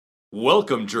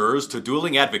Welcome, jurors, to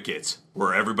Dueling Advocates,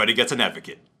 where everybody gets an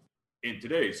advocate. In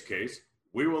today's case,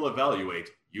 we will evaluate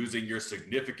using your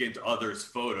significant other's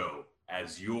photo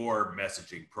as your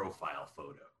messaging profile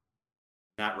photo.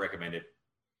 Not recommended.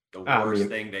 The I worst mean,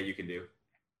 thing that you can do.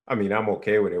 I'm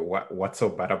okay with it. What's so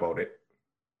bad about it?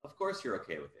 Of course, you're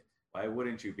okay with it. Why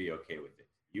wouldn't you be okay with it?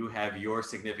 You have your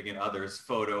significant other's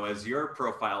photo as your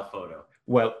profile photo.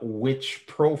 Well, which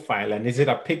profile? And is it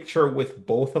a picture with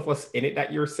both of us in it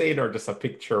that you're saying, or just a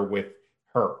picture with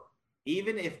her?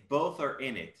 Even if both are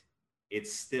in it,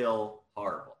 it's still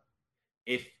horrible.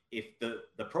 If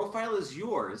the profile is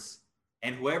yours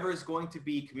and whoever is going to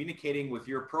be communicating with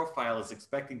your profile is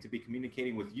expecting to be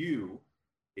communicating with you,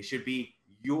 it should be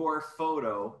your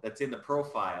photo that's in the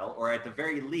profile, or at the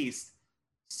very least,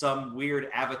 some weird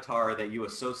avatar that you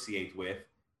associate with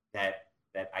that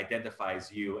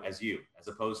identifies you, as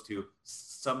opposed to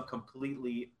some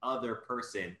completely other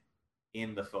person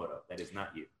in the photo that is not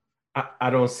you. I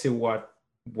don't see what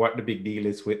the big deal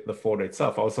is with the photo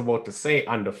itself. I was about to say,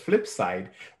 on the flip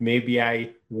side, maybe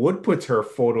I would put her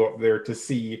photo up there to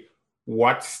see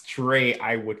what stray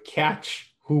I would catch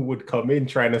who would come in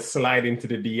trying to slide into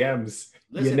the DMs.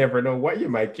 You never know what you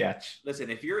might catch. Listen,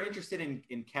 if you're interested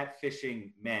in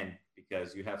catfishing men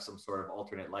because you have some sort of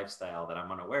alternate lifestyle that I'm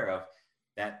unaware of,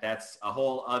 that's a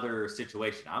whole other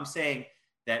situation. I'm saying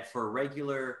that for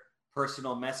regular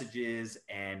personal messages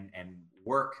and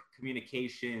work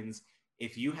communications,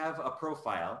 if you have a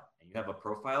profile and you have a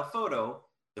profile photo,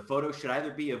 the photo should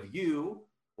either be of you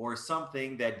or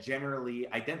something that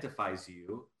generally identifies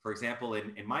you. For example,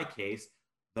 in my case,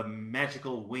 the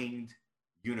magical winged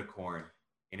unicorn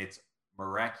in its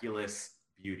miraculous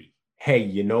beauty. Hey,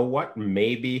 you know what?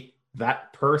 Maybe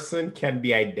that person can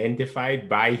be identified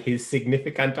by his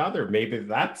significant other. Maybe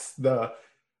that's the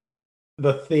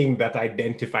thing that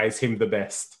identifies him the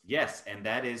best. Yes, and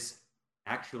that is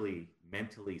actually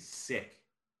mentally sick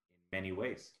in many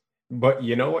ways. But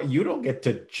you know what? You don't get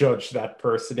to judge that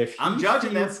person. If I'm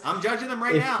judging them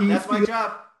right now. That's my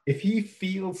job. If he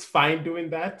feels fine doing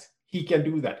that, he can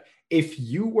do that. If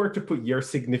you were to put your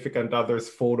significant other's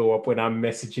photo up when I'm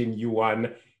messaging you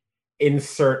on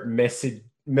insert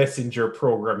messenger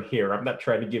program here, I'm not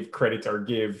trying to give credit or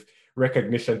give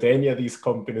recognition to any of these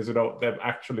companies without them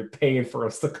actually paying for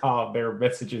us to call their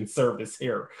messaging service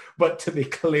here. But to be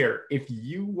clear, if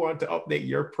you want to update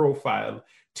your profile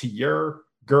to your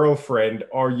girlfriend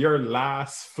or your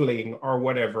last fling or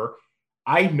whatever,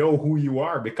 I know who you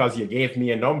are because you gave me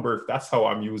a number, if that's how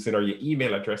I'm using, or your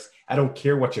email address. I don't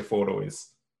care what your photo is.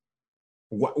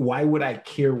 Why would I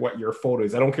care what your photo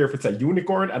is? I don't care if it's a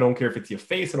unicorn. I don't care if it's your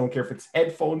face. I don't care if it's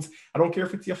headphones. I don't care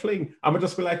if it's your fling. I'm gonna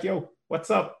just be like, yo,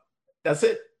 what's up? That's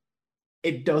it.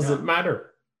 It doesn't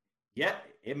matter. Yeah,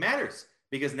 it matters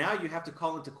because now you have to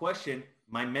call into question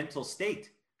my mental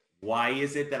state. Why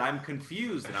is it that I'm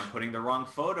confused and I'm putting the wrong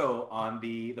photo on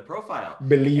the profile?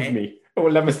 Believe me. Oh,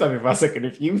 let me stop you for a second.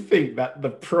 If you think that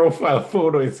the profile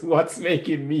photo is what's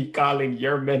making me calling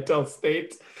your mental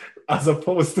state, as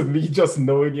opposed to me just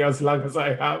knowing you as long as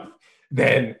I have,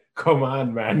 then come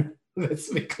on, man.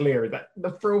 Let's be clear that the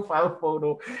profile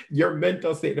photo, your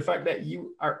mental state, the fact that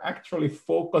you are actually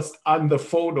focused on the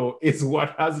photo is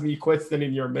what has me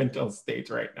questioning your mental state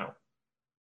right now.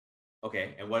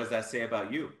 Okay, and what does that say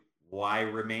about you? Why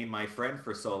remain my friend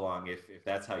for so long if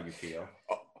that's how you feel?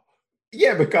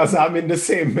 Yeah, because I'm in the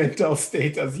same mental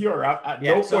state as you are. At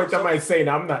no point am I saying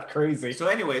I'm not crazy. So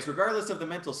anyways, regardless of the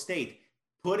mental state,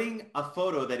 putting a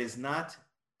photo that is not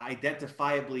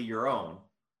identifiably your own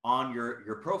on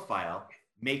your profile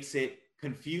makes it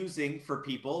confusing for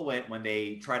people when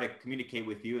they try to communicate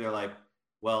with you. They're like,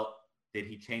 well, did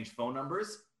he change phone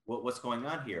numbers? What's going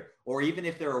on here? Or even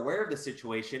if they're aware of the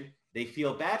situation, they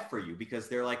feel bad for you because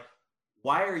they're like,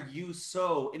 why are you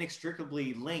so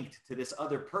inextricably linked to this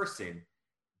other person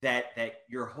that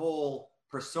your whole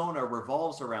persona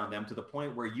revolves around them to the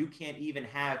point where you can't even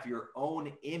have your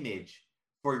own image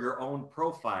for your own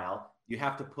profile? You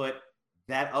have to put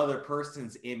that other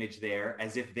person's image there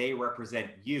as if they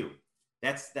represent you.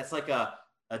 That's like a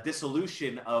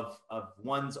dissolution of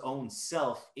one's own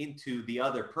self into the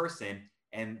other person,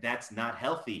 and that's not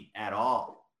healthy at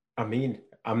all. I mean,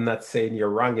 I'm not saying you're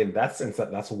wrong in that sense.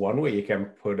 That's one way you can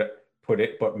put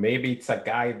it, but maybe it's a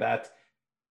guy that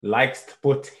likes to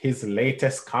put his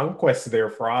latest conquest there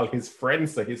for all his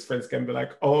friends, so his friends can be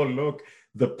like, oh, look,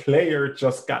 the player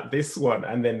just got this one.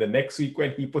 And then the next week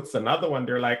when he puts another one,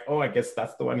 they're like, oh, I guess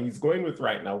that's the one he's going with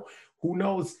right now. Who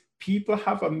knows? People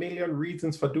have a million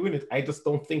reasons for doing it. I just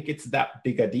don't think it's that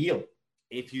big a deal.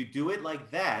 If you do it like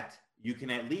that, you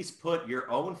can at least put your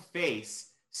own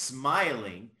face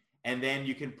smiling, and then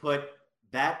you can put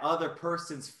that other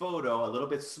person's photo a little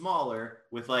bit smaller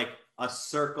with like a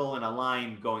circle and a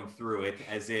line going through it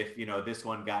as if, this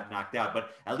one got knocked out.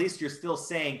 But at least you're still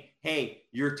saying, hey,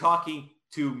 you're talking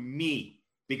to me.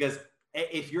 Because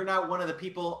if you're not one of the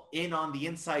people in on the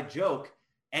inside joke,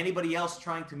 anybody else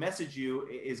trying to message you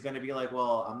is going to be like,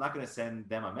 well, I'm not going to send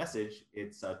them a message.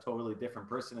 It's a totally different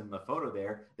person in the photo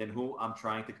there than who I'm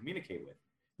trying to communicate with.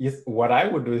 Yes, what I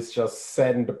would do is just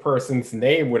send the person's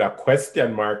name with a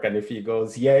question mark. And if he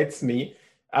goes, yeah, it's me,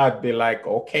 I'd be like,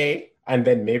 okay. And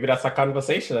then maybe that's a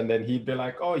conversation. And then he'd be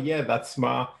like, oh, yeah, that's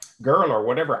my girl or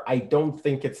whatever. I don't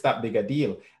think it's that big a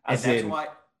deal. As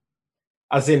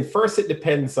in, first, it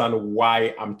depends on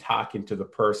why I'm talking to the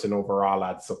person overall,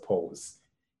 I'd suppose.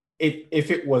 If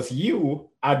it was you,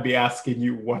 I'd be asking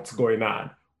you what's going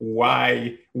on.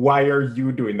 Why are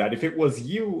you doing that? If it was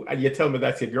you and you tell me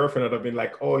that's your girlfriend, I'd have been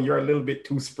like, oh, you're a little bit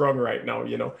too sprung right now.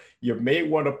 You may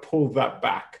want to pull that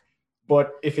back.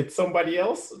 But if it's somebody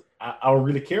else, I don't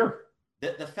really care.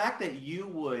 The fact that you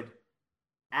would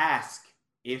ask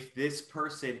if this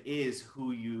person is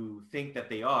who you think that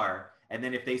they are, and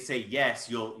then if they say yes,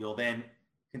 you'll then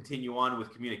continue on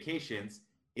with communications,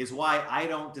 is why I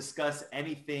don't discuss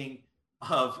anything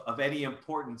of any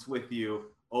importance with you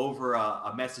over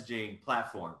a messaging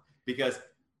platform. Because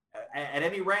at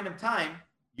any random time,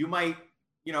 you might,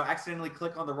 accidentally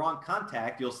click on the wrong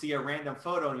contact. You'll see a random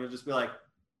photo and you'll just be like,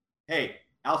 hey,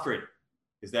 Alfred,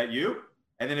 is that you?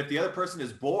 And then if the other person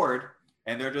is bored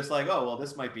and they're just like, oh, well,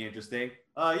 this might be interesting.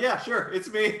 Yeah, sure,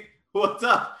 it's me. What's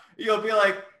up? You'll be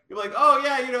like, oh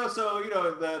yeah, so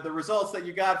the results that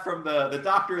you got from the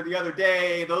doctor the other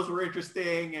day, those were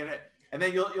interesting, and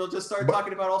then you'll just start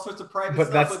talking about all sorts of private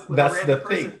stuff. But that's the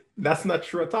thing. That's not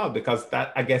true at all, because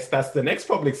I guess that's the next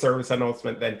public service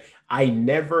announcement. Then I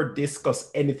never discuss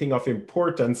anything of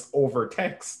importance over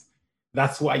text.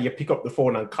 That's why you pick up the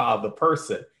phone and call the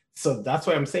person. So that's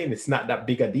why I'm saying it's not that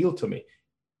big a deal to me.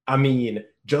 I mean,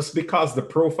 just because the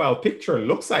profile picture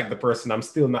looks like the person, I'm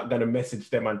still not going to message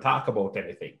them and talk about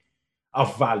anything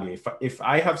of value. If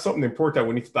I have something important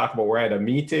we need to talk about, we're at a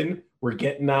meeting, we're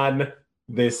getting on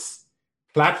this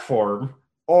platform,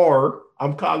 or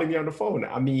I'm calling you on the phone.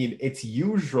 I mean, it's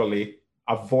usually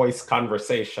a voice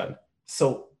conversation.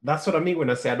 So that's what I mean when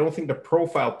I say I don't think the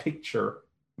profile picture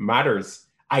matters.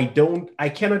 I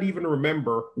cannot even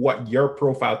remember what your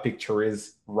profile picture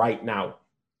is right now.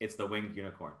 It's the winged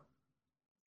unicorn.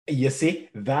 You see,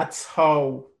 that's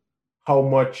how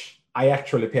much I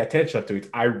actually pay attention to it.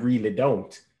 I really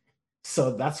don't.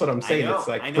 So that's what I'm saying. It's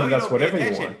like, that's whatever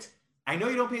you want. I know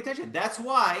you don't pay attention. That's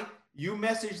why you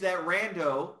messaged that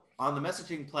rando on the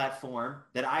messaging platform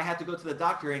that I had to go to the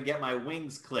doctor and get my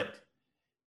wings clipped.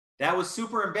 That was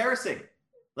super embarrassing.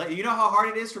 Like, you know how hard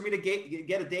it is for me to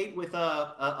get a date with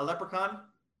a leprechaun?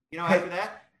 After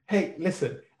that? Hey,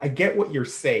 listen, I get what you're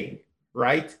saying,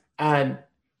 right? And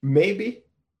maybe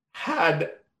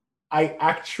had I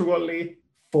actually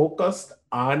focused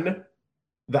on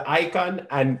the icon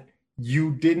and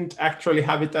you didn't actually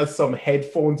have it as some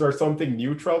headphones or something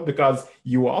neutral, because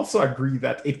you also agree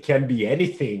that it can be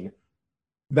anything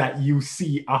that you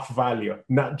see of value,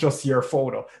 not just your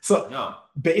photo. So no,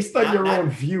 based on your own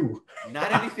view.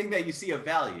 Not anything that you see of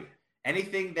value.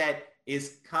 Anything that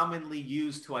is commonly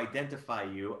used to identify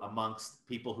you amongst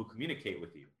people who communicate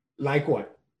with you. Like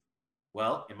what?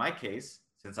 Well, in my case,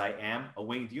 since I am a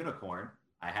winged unicorn,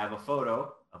 I have a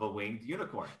photo of a winged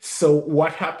unicorn. So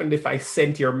what happened if I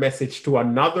sent your message to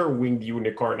another winged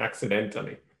unicorn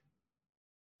accidentally?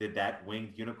 Did that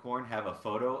winged unicorn have a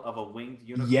photo of a winged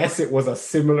unicorn? Yes, it was a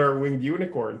similar winged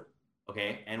unicorn.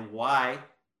 Okay, and why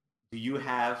do you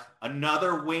have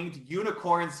another winged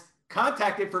unicorn's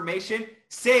contact information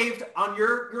saved on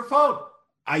your phone?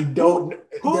 I don't.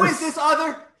 Who is this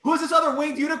other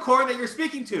winged unicorn that you're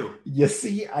speaking to? You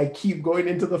see, I keep going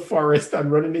into the forest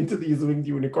and running into these winged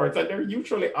unicorns, and they're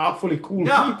usually awfully cool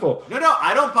people. No,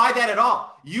 I don't buy that at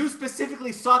all. You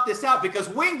specifically sought this out because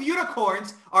winged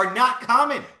unicorns are not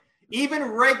common. Even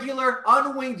regular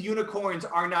unwinged unicorns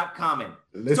are not common.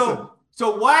 Listen.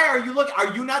 So why are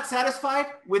you not satisfied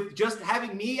with just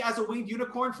having me as a winged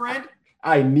unicorn friend?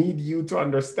 I need you to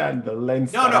understand the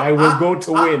lens that I will go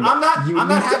to win. I'm not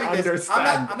having this.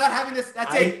 I'm not having this.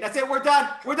 That's it. We're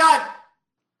done.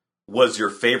 Was your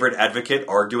favorite advocate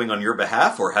arguing on your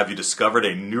behalf, or have you discovered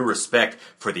a new respect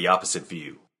for the opposite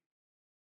view?